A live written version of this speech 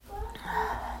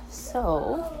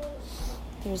So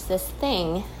there's this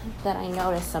thing that I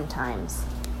notice sometimes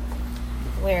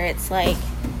where it's like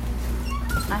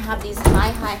I have these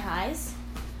highs,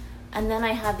 and then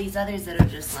I have these others that are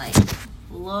just like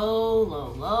low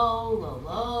lows,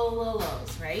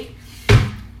 right?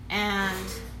 And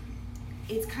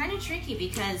it's kind of tricky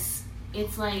because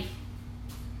it's like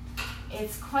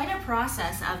it's quite a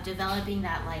process of developing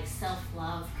that like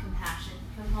self-love, compassion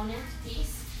component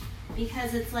piece,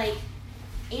 because it's like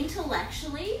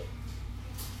intellectually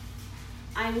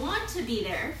I want to be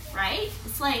there, right?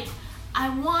 It's like I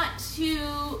want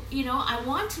to, I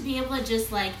want to be able to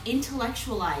just like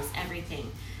intellectualize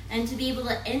everything and to be able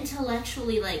to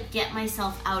intellectually like get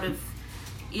myself out of,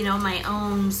 my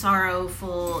own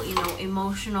sorrowful,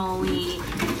 emotionally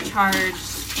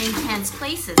charged, intense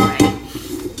places, right?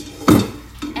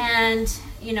 And,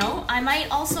 I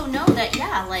might also know that,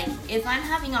 like if I'm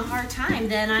having a hard time,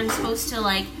 then I'm supposed to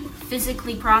like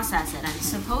physically process it. I'm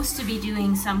supposed to be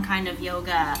doing some kind of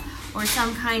yoga or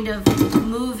some kind of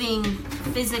moving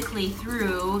physically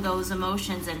through those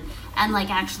emotions and like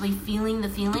actually feeling the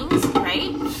feelings,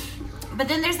 right? But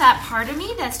then there's that part of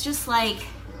me that's just like,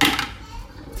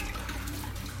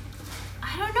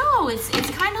 I don't know, it's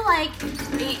kind of like,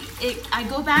 I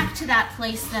go back to that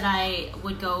place that I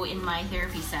would go in my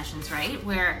therapy sessions, right?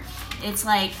 Where it's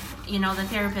like, the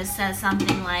therapist says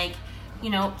something like,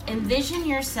 envision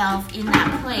yourself in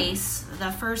that place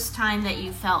the first time that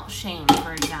you felt shame,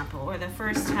 for example, or the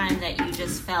first time that you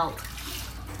just felt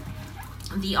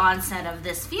the onset of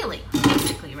this feeling,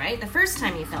 basically, right? The first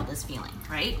time you felt this feeling,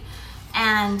 right?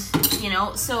 And,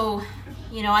 so,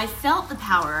 I felt the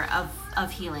power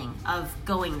of healing, of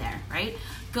going there, right?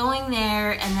 Going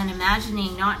there and then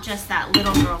imagining not just that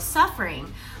little girl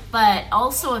suffering, but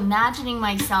also imagining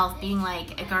myself being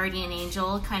like a guardian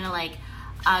angel, kind of like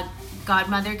a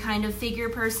godmother kind of figure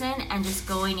person, and just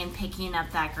going and picking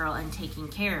up that girl and taking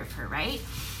care of her, right?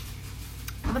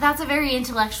 But that's a very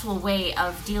intellectual way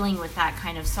of dealing with that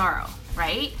kind of sorrow,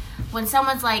 right? When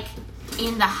someone's like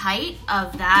in the height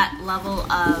of that level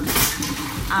of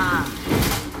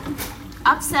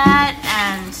upset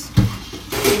and,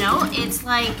 it's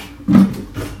like,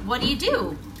 what do you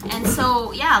do? And so,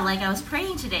 like I was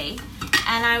praying today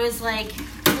and I was like,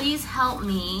 please help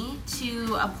me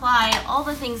to apply all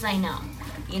the things I know.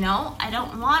 I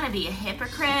don't want to be a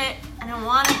hypocrite. I don't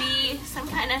want to be some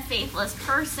kind of faithless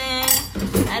person.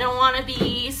 I don't want to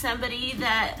be somebody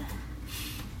that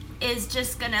is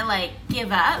just going to like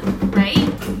give up,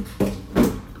 right?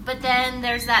 But then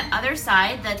there's that other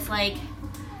side that's like,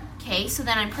 okay, so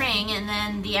then I'm praying and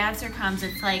then the answer comes.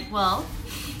 It's like, well,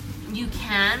 you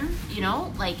can,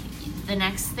 like the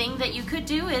next thing that you could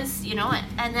do is,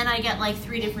 and then I get like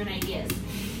 3 different ideas.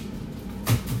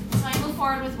 So I move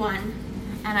forward with one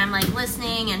and I'm like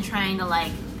listening and trying to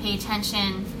like pay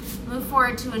attention, move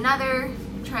forward to another,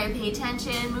 try to pay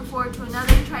attention, move forward to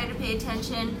another, try to pay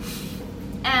attention.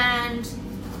 And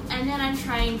then I'm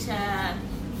trying to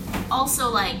also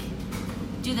like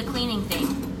do the cleaning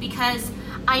thing, because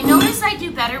I notice I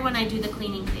do better when I do the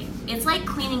cleaning thing. It's like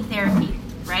cleaning therapy,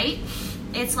 right?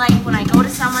 It's like when I go to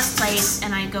someone's place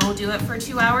and I go do it for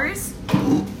 2 hours,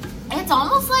 it's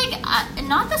almost like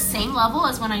not the same level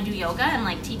as when I do yoga and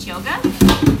like teach yoga,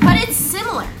 but it's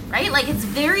similar, right? Like it's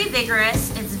very vigorous,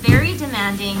 it's very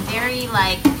demanding, very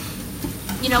like,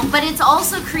 but it's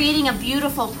also creating a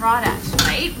beautiful product,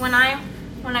 right? When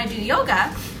I do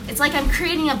yoga, it's like I'm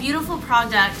creating a beautiful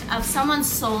product of someone's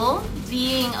soul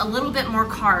being a little bit more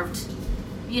carved.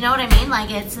 You know what I mean?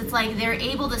 Like it's like they're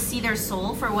able to see their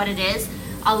soul for what it is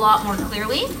a lot more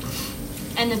clearly,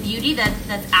 and the beauty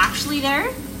that's actually there.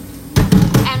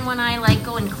 And when I like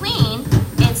go and clean,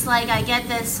 it's like I get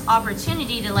this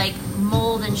opportunity to like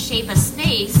mold and shape a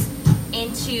space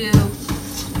into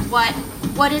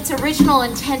what its original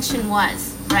intention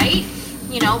was, right?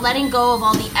 Letting go of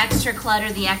all the extra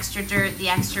clutter, the extra dirt, the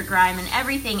extra grime and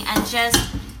everything, and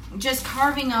just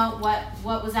carving out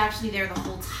what was actually there the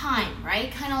whole time,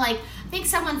 right? Kind of like, I think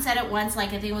someone said it once, like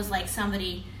I think it was like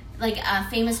somebody, like a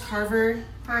famous carver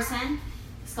person,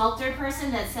 sculptor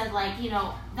person, that said like,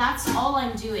 that's all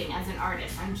I'm doing as an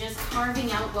artist. I'm just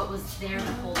carving out what was there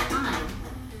the whole time.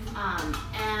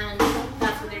 And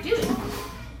that's what they're doing.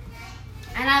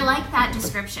 And I like that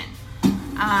description.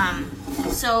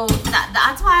 So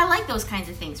that's why I like those kinds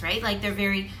of things, right? Like they're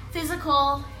very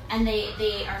physical and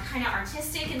they are kind of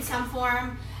artistic in some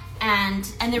form, and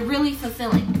they're really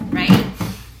fulfilling, right?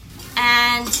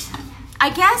 And I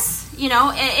guess,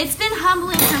 it's been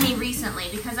humbling for me recently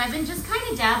because I've been just kind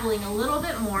of dabbling a little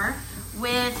bit more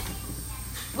with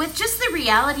just the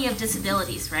reality of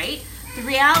disabilities, right? The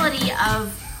reality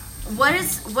of what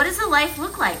does the life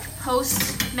look like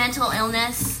post mental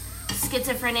illness,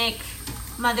 schizophrenic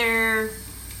mother,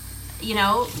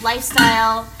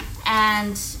 lifestyle,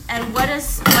 and what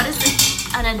does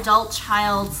an adult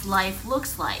child's life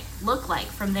look like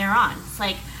from there on? It's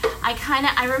like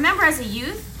I remember as a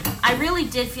youth, I really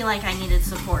did feel like I needed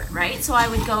support, right? So I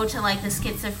would go to like the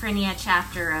schizophrenia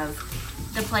chapter of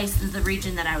the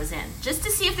region that I was in, just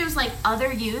to see if there was like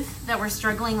other youth that were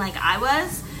struggling like I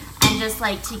was, and just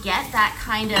like to get that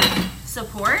kind of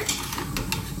support.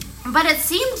 But it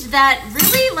seemed that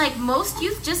really like most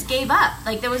youth just gave up.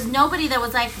 Like there was nobody that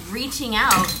was like reaching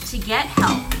out to get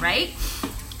help, right?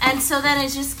 And so then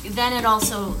it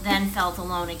also felt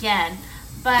alone again.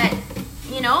 But,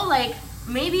 like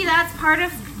maybe that's part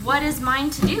of what is mine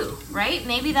to do, right?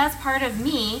 Maybe that's part of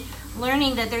me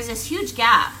learning that there's this huge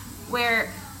gap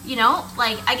where,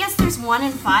 I guess there's 1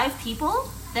 in 5 people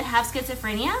that have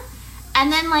schizophrenia,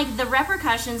 and then like the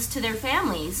repercussions to their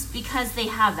families because they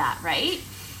have that, right?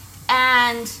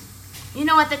 And,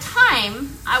 at the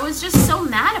time, I was just so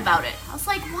mad about it. I was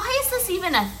like, why is this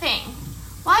even a thing?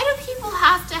 Why do people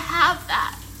have to have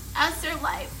that as their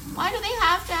life? Why do they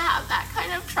have to have that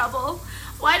kind of trouble?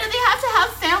 Why do they have to have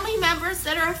family members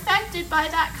that are affected by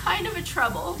that kind of a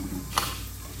trouble?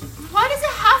 Why does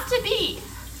it have to be?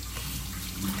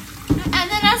 And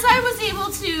then as I was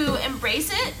able to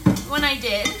embrace it when I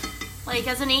did, like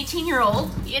as an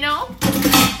 18-year-old,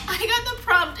 I got the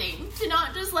prompting to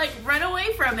not just like run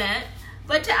away from it,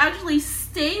 but to actually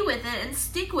stay with it and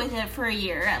stick with it for a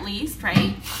year at least,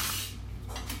 right?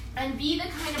 And be the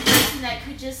kind of person that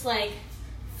could just like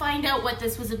find out what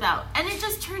this was about. And it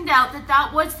just turned out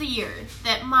that was the year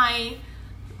that my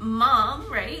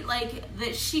mom, right, like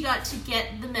that she got to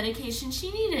get the medication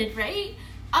she needed, right?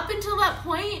 Up until that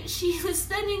point, she was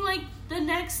spending like the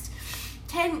next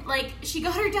 10, like she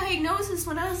got her diagnosis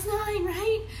when I was 9,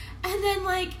 right? And then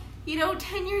like,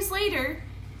 10 years later,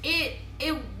 it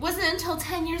wasn't until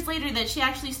 10 years later that she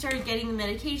actually started getting the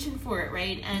medication for it,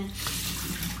 right? And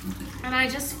I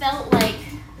just felt like,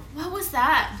 what was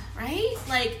that, right?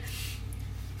 Like,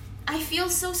 I feel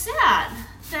so sad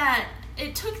that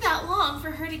it took that long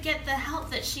for her to get the help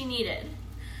that she needed.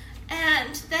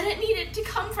 And that it needed to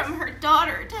come from her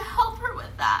daughter to help her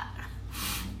with that.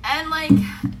 And like,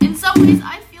 in some ways,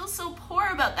 I feel so poor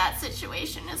about that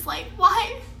situation. It's like,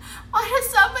 why does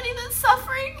somebody that's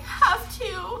suffering have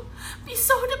to be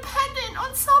so dependent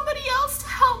on somebody else to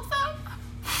help them?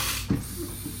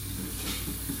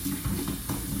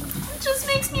 It just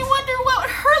makes me wonder what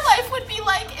her life would be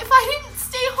like if I didn't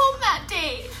stay home that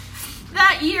day,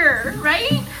 that year, right?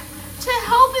 To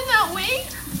help in that way.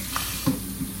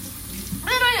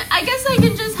 And I guess I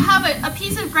can just have a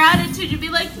piece of gratitude to be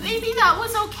like, maybe that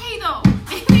was okay though.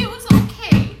 Maybe it was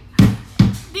okay.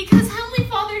 Because Heavenly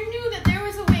Father knew that there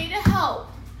was a way to help.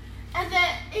 And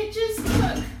that it just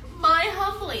took my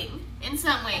humbling in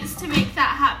some ways to make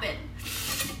that happen.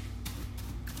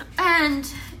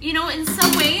 And, in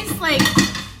some ways, like,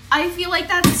 I feel like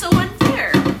that's so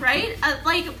unfair, right?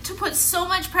 Like, to put so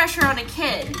much pressure on a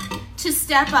kid to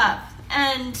step up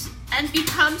and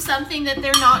become something that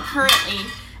they're not currently.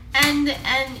 And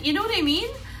you know what I mean?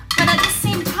 But at the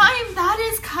same time, that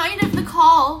is kind of the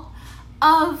call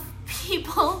of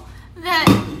people that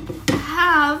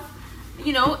have,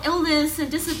 illness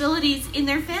and disabilities in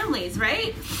their families,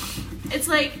 right? It's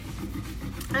like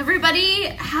everybody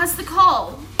has the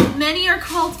call. Many are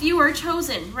called, few are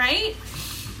chosen, right?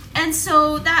 And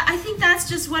so that, I think that's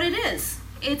just what it is.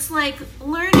 It's like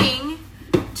learning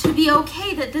to be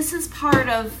okay that this is part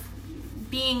of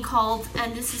being called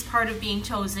and this is part of being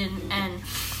chosen, and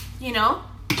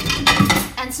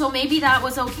and so maybe that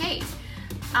was okay,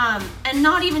 and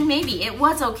not even maybe, it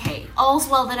was okay. All's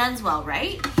well that ends well,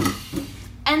 right?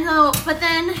 And but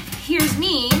then here's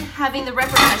me having the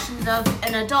repercussions of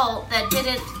an adult that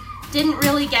didn't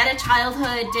really get a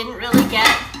childhood, didn't really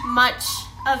get much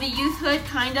of a youthhood,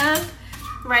 kind of,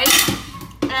 right?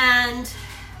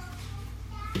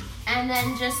 And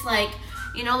then just like,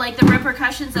 like the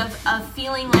repercussions of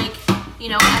feeling like,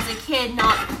 as a kid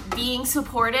not being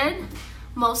supported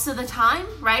most of the time,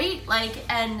 right? Like,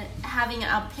 and having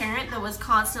a parent that was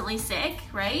constantly sick,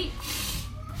 right?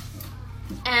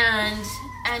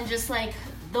 And just like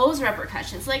those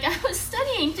repercussions. Like, I was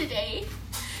studying today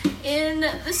in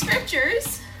the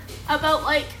scriptures about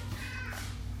like,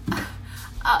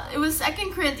 it was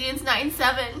 2 Corinthians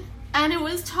 9:7, and it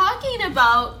was talking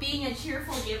about being a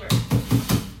cheerful giver.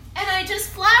 And I just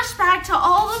flashed back to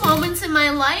all the moments in my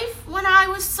life when I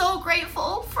was so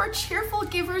grateful for cheerful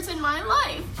givers in my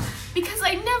life, because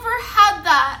I never had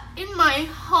that in my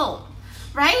home,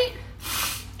 right?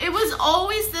 it was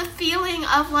always the feeling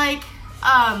of like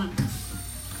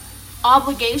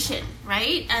obligation,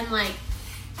 right? And like,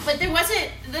 but there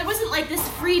wasn't like this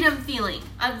freedom feeling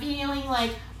of feeling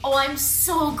like, oh, I'm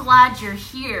so glad you're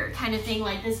here kind of thing,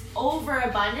 like this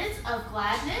overabundance of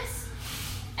gladness.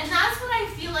 And that's what I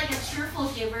feel like a cheerful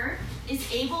giver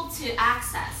is able to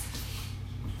access.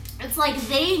 It's like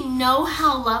they know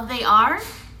how loved they are,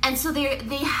 and so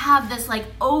they have this like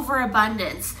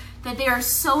overabundance that they are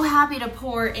so happy to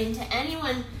pour into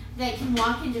anyone that can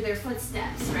walk into their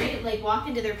footsteps, right? Like walk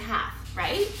into their path,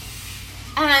 right?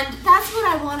 And that's what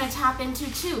I want to tap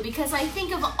into too, because I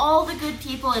think of all the good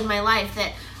people in my life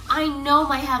that I know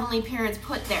my heavenly parents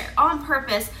put there on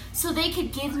purpose so they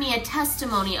could give me a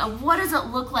testimony of what does it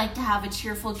look like to have a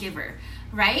cheerful giver,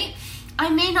 right? I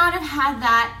may not have had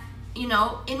that, in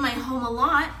my home a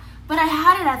lot, but I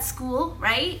had it at school,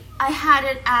 right? I had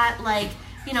it at like,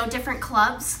 different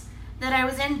clubs that I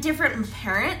was in, different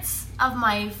parents of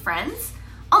my friends.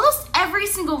 Almost every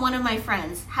single one of my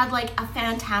friends had like a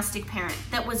fantastic parent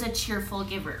that was a cheerful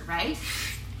giver, right?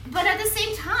 But at the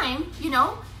same time,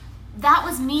 that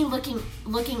was me looking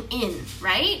in,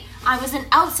 right? I was an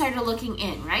outsider looking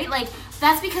in, right? Like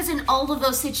that's because in all of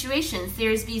those situations,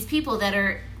 there's these people that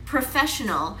are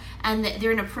professional and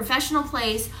they're in a professional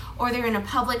place or they're in a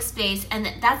public space and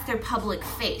that's their public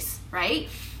face, right?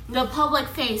 The public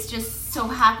face just so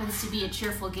happens to be a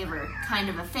cheerful giver kind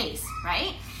of a face,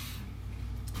 right?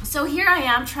 So here I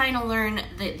am trying to learn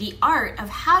the art of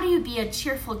how do you be a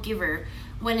cheerful giver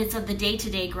when it's of the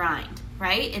day-to-day grind,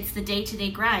 right? It's the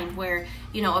day-to-day grind where,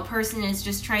 a person is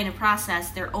just trying to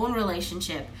process their own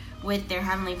relationship with their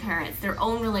heavenly parents, their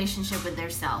own relationship with their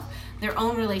self, their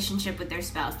own relationship with their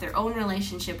spouse, their own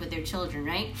relationship with their children,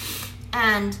 right?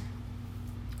 And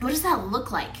what does that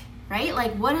look like, right?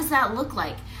 Like, what does that look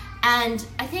like? And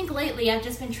I think lately I've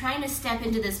just been trying to step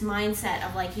into this mindset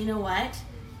of like, you know what?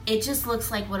 It just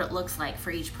looks like what it looks like for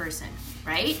each person,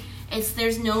 right?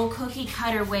 There's no cookie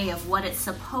cutter way of what it's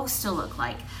supposed to look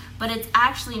like, but it's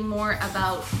actually more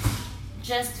about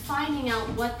just finding out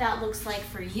what that looks like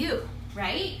for you,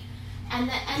 right? And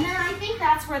then I think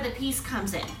that's where the peace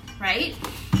comes in, right?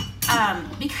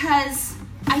 Because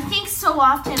I think so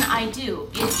often I do.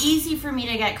 It's easy for me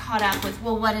to get caught up with,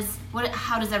 well,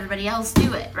 how does everybody else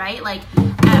do it, right? Like,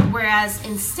 whereas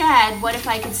instead, what if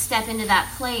I could step into that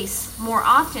place more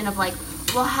often of like,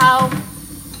 well, how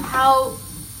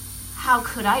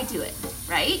could I do it,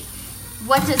 right?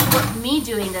 What does me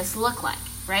doing this look like,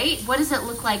 right? What does it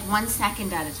look like 1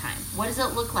 second at a time? What does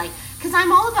it look like? Because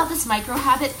I'm all about this micro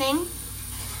habit thing,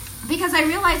 because I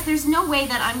realize there's no way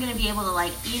that I'm going to be able to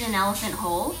like eat an elephant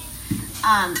whole.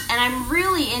 And I'm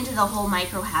really into the whole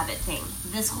micro habit thing.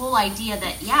 This whole idea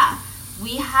that, yeah,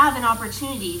 we have an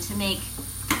opportunity to make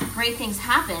great things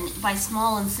happen by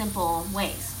small and simple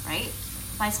ways, right?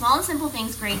 By small and simple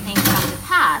things, great things come to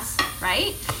pass,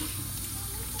 right?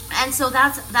 And so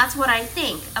that's what I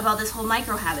think about this whole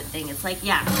micro habit thing. It's like,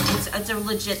 yeah, it's a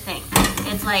legit thing.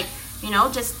 It's like,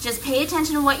 just pay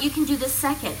attention to what you can do this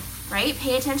second, right?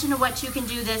 Pay attention to what you can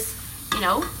do this,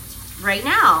 right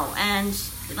now, and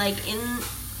like in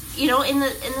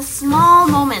the small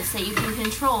moments that you can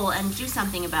control and do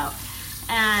something about.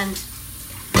 And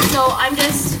so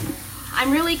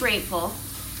I'm really grateful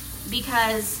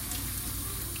because,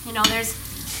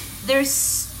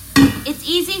 it's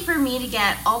easy for me to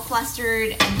get all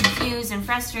flustered and confused and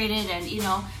frustrated and,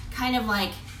 kind of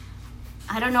like,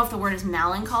 I don't know if the word is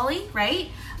melancholy, right?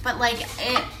 But like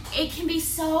it can be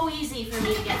so easy for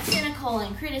me to get cynical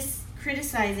and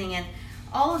criticizing and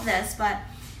all of this. But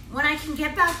when I can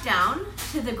get back down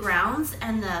to the grounds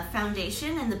and the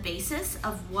foundation and the basis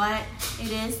of what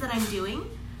it is that I'm doing,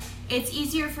 it's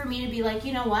easier for me to be like,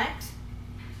 you know what?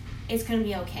 It's going to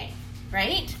be okay,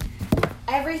 right?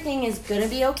 Everything is going to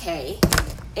be okay.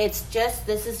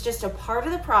 This is just a part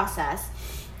of the process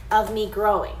of me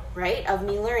growing, right? Of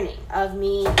me learning, of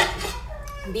me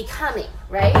becoming,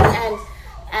 right?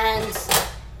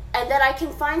 And that I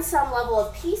can find some level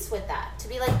of peace with that, to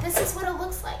be like, this is what it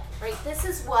looks like, right? This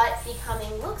is what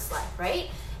becoming looks like, right?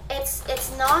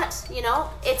 It's not,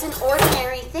 it's an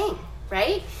ordinary thing,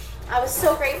 right? I was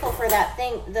so grateful for that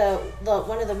thing, the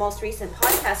one of the most recent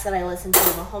podcasts that I listened to,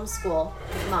 the homeschool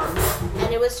mom,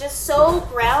 and it was just so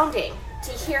grounding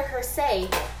to hear her say,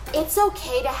 it's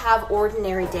okay to have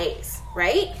ordinary days,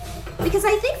 right? Because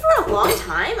I think for a long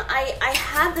time, I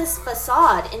had this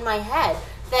facade in my head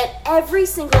that every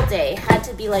single day had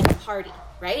to be like a party,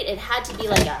 right? It had to be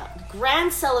like a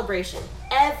grand celebration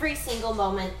every single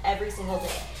moment, every single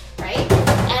day, right?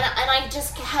 and I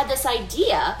just had this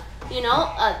idea,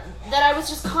 that I was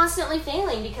just constantly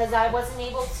failing because I wasn't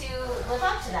able to live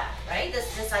up to that, right?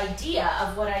 This idea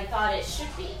of what I thought it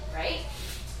should be, right?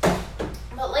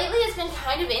 But lately it's been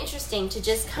kind of interesting to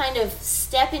just kind of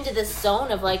step into this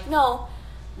zone of like, no,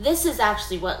 this is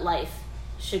actually what life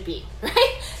should be,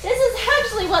 right? This is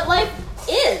actually what life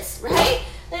is, right?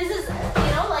 This is,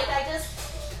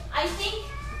 I think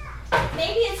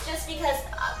maybe it's just because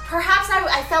perhaps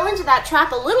I fell into that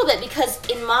trap a little bit because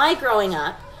in my growing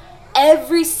up,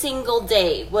 every single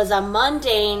day was a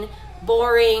mundane,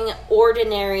 boring,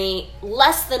 ordinary,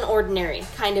 less than ordinary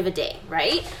kind of a day,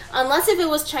 right? Unless if it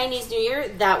was Chinese New Year,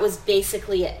 that was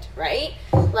basically it, right?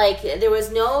 Like there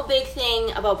was no big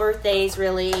thing about birthdays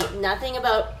really, nothing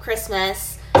about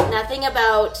Christmas, nothing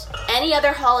about any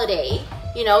other holiday.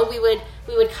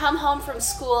 We would come home from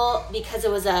school because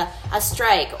it was a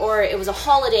strike or it was a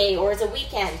holiday or it was a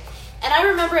weekend. And I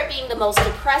remember it being the most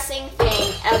depressing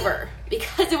thing ever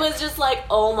because it was just like,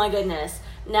 oh my goodness,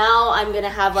 now I'm going to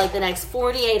have like the next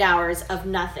 48 hours of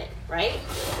nothing, right?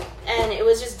 And it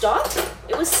was just daunting.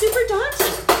 It was super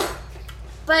daunting.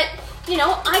 But,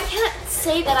 I can't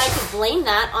say that I could blame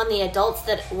that on the adults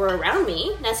that were around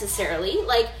me necessarily.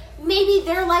 Like, maybe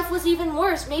their life was even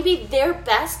worse. Maybe their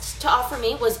best to offer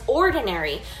me was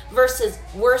ordinary versus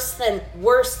worse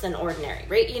than ordinary,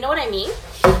 right? You know what I mean?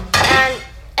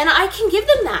 And I can give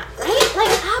them that, right?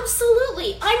 Like,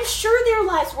 absolutely. I'm sure their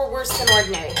lives were worse than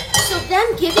ordinary. So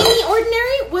them giving me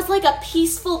ordinary was like a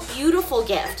peaceful, beautiful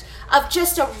gift of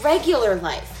just a regular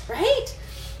life, right?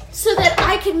 So that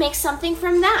I could make something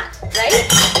from that,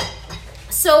 right?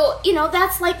 So,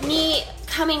 that's like me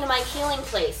coming to my healing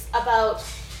place about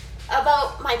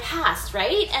my past,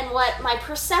 right? And what my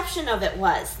perception of it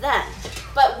was then.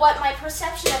 But what my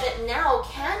perception of it now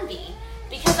can be,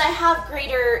 because I have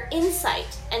greater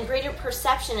insight and greater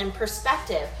perception and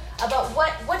perspective about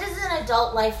what does an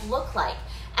adult life look like,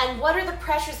 and what are the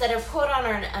pressures that are put on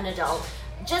an adult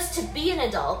just to be an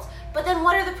adult, but then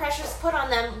what are the pressures put on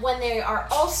them when they are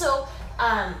also,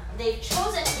 they've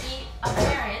chosen to be a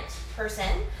parent person,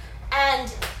 and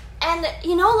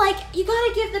you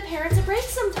gotta give the parents a break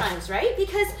sometimes, right?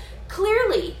 Because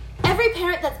clearly, every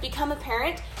parent that's become a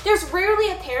parent, there's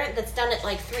rarely a parent that's done it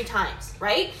like 3 times,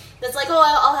 right? That's like, oh,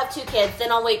 I'll have 2 kids,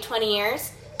 then I'll wait 20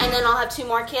 years, and then I'll have 2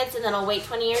 more kids, and then I'll wait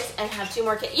 20 years and have 2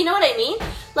 more kids. You know what I mean?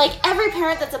 Like, every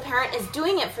parent that's a parent is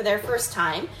doing it for their first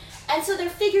time, and so they're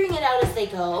figuring it out as they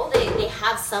go. They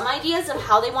have some ideas of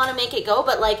how they want to make it go,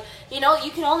 but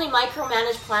you can only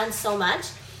micromanage plans so much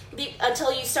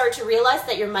until you start to realize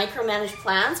that your micromanaged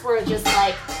plans were just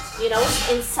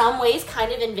in some ways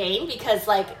kind of in vain, because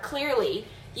clearly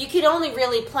you could only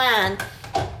really plan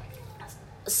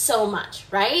so much,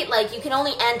 right? Like you can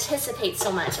only anticipate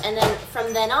so much, and then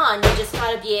from then on you just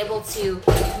got to be able to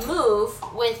move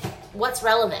with what's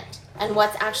relevant and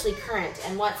what's actually current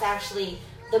and what's actually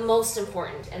the most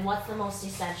important and what's the most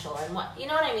essential and what, you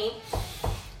know what I mean?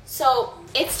 So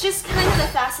it's just kind of a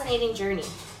fascinating journey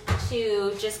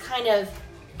to just kind of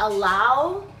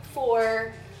allow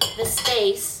for the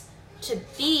space to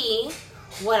be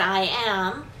what I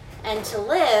am and to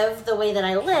live the way that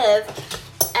I live,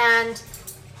 and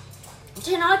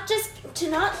to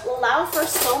not allow for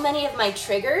so many of my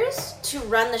triggers to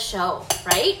run the show,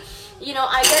 right?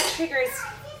 I get triggers.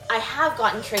 I have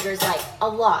gotten triggers a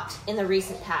lot in the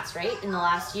recent past, right? In the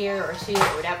last year or 2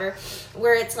 or whatever,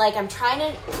 where it's I'm trying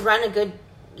to run a good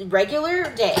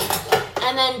regular day,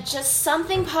 and then just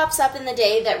something pops up in the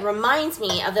day that reminds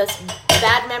me of this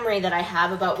bad memory that I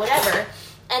have about whatever,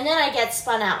 and then I get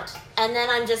spun out, and then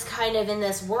I'm just kind of in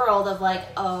this world of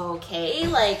okay,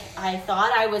 I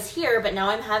thought I was here, but now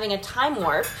I'm having a time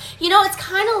warp. It's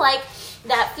kind of like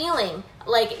that feeling,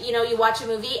 you watch a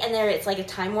movie and it's like a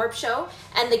time warp show,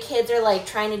 and the kids are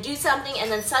trying to do something, and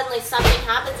then suddenly something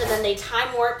happens, and then they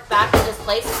time warp back to this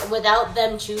place without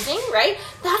them choosing, right?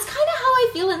 That's kind of how I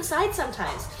feel inside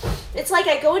sometimes. It's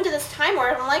I go into this time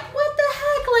warp, and I'm what the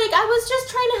heck? I was just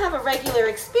trying to have a regular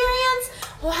experience.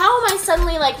 Well, how am I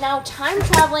suddenly now time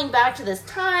traveling back to this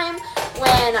time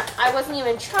when I wasn't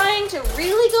even trying to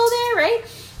really go there, right?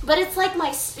 But it's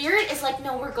my spirit is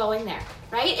no, we're going there,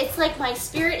 right? It's my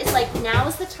spirit is now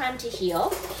is the time to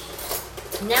heal.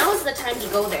 Now is the time to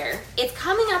go there. It's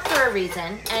coming up for a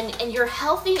reason, and you're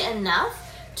healthy enough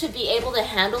to be able to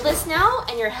handle this now,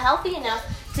 and you're healthy enough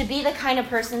to be the kind of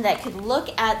person that could look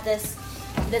at this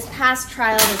past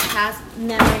trial, this past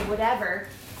memory, whatever,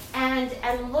 and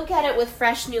look at it with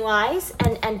fresh new eyes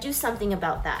and do something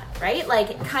about that, right?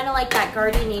 Kind of like that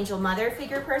guardian angel mother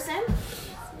figure person.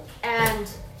 And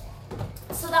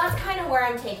So that's kind of where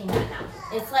I'm taking that now.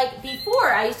 It's like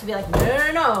before I used to be like,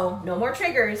 no more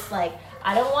triggers. Like,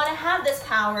 I don't want to have this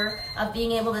power of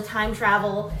being able to time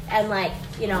travel and like,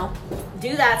 you know,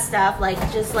 do that stuff. Like,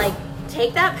 just like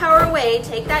take that power away,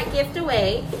 take that gift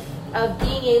away of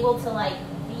being able to like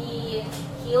be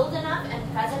healed enough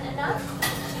and present enough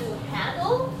to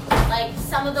handle like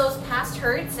some of those past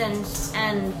hurts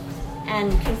and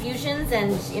confusions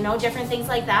and, you know, different things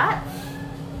like that.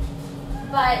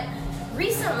 But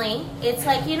recently, it's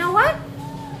like, you know what?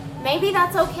 Maybe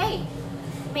that's okay.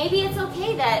 Maybe it's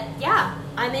okay that, yeah,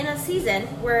 I'm in a season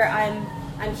where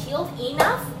I'm healed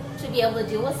enough to be able to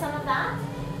deal with some of that,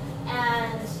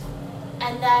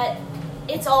 and that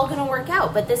it's all going to work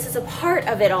out. But this is a part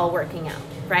of it all working out,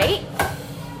 right?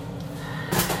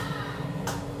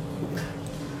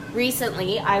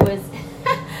 Recently, I was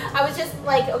just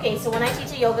like, okay, so when I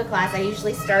teach a yoga class, I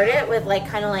usually start it with like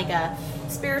kind of like a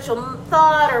spiritual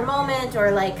thought or moment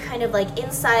or like kind of like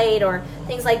insight or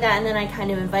things like that, and then I kind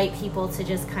of invite people to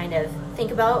just kind of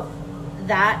think about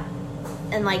that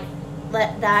and like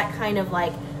let that kind of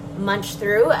like munch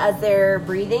through as they're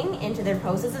breathing into their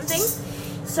poses and things.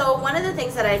 So one of the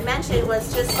things that I mentioned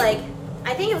was just like,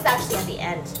 I think it was actually at the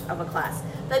end of a class,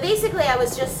 but basically I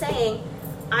was just saying,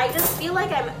 I just feel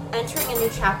like I'm entering a new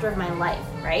chapter of my life,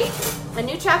 right? A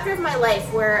new chapter of my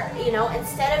life where, you know,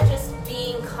 instead of just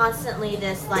being constantly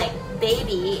this like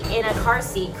baby in a car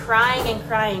seat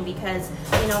crying because,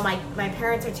 you know, my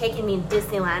parents are taking me to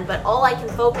Disneyland, but all I can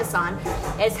focus on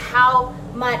is how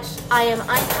much I am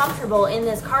uncomfortable in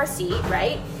this car seat,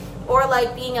 right? Or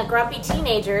like being a grumpy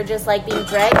teenager, just like being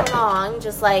dragged along,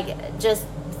 just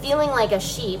feeling like a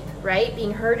sheep, right?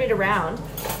 Being herded around.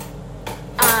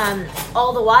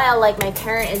 All the while, like my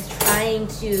parent is trying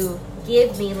to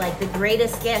give me like the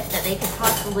greatest gift that they could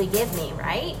possibly give me,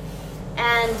 right?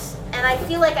 And I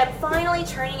feel like I'm finally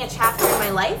turning a chapter in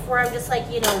my life where I'm just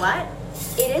like, you know what?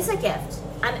 It is a gift.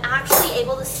 I'm actually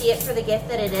able to see it for the gift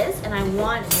that it is, and I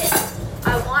want it.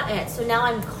 I want it. So now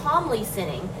I'm calmly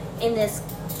sitting in this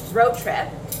road trip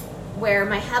where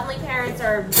my heavenly parents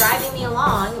are driving me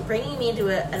along, bringing me to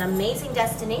an amazing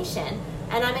destination,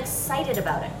 and I'm excited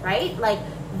about it, right? Like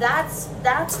that's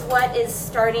what is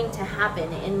starting to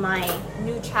happen in my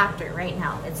new chapter right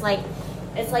now. It's like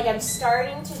I'm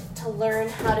starting to learn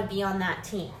how to be on that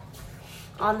team.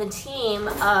 On the team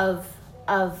of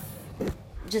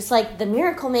just like the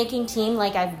miracle making team,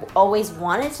 like I've always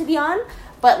wanted to be on,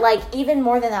 but like even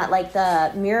more than that, like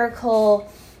the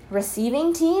miracle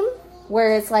receiving team,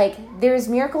 where it's like there's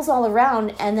miracles all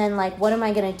around, and then like what am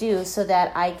I going to do so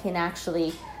that I can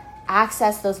actually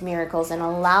access those miracles and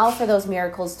allow for those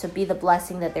miracles to be the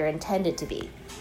blessing that they're intended to be,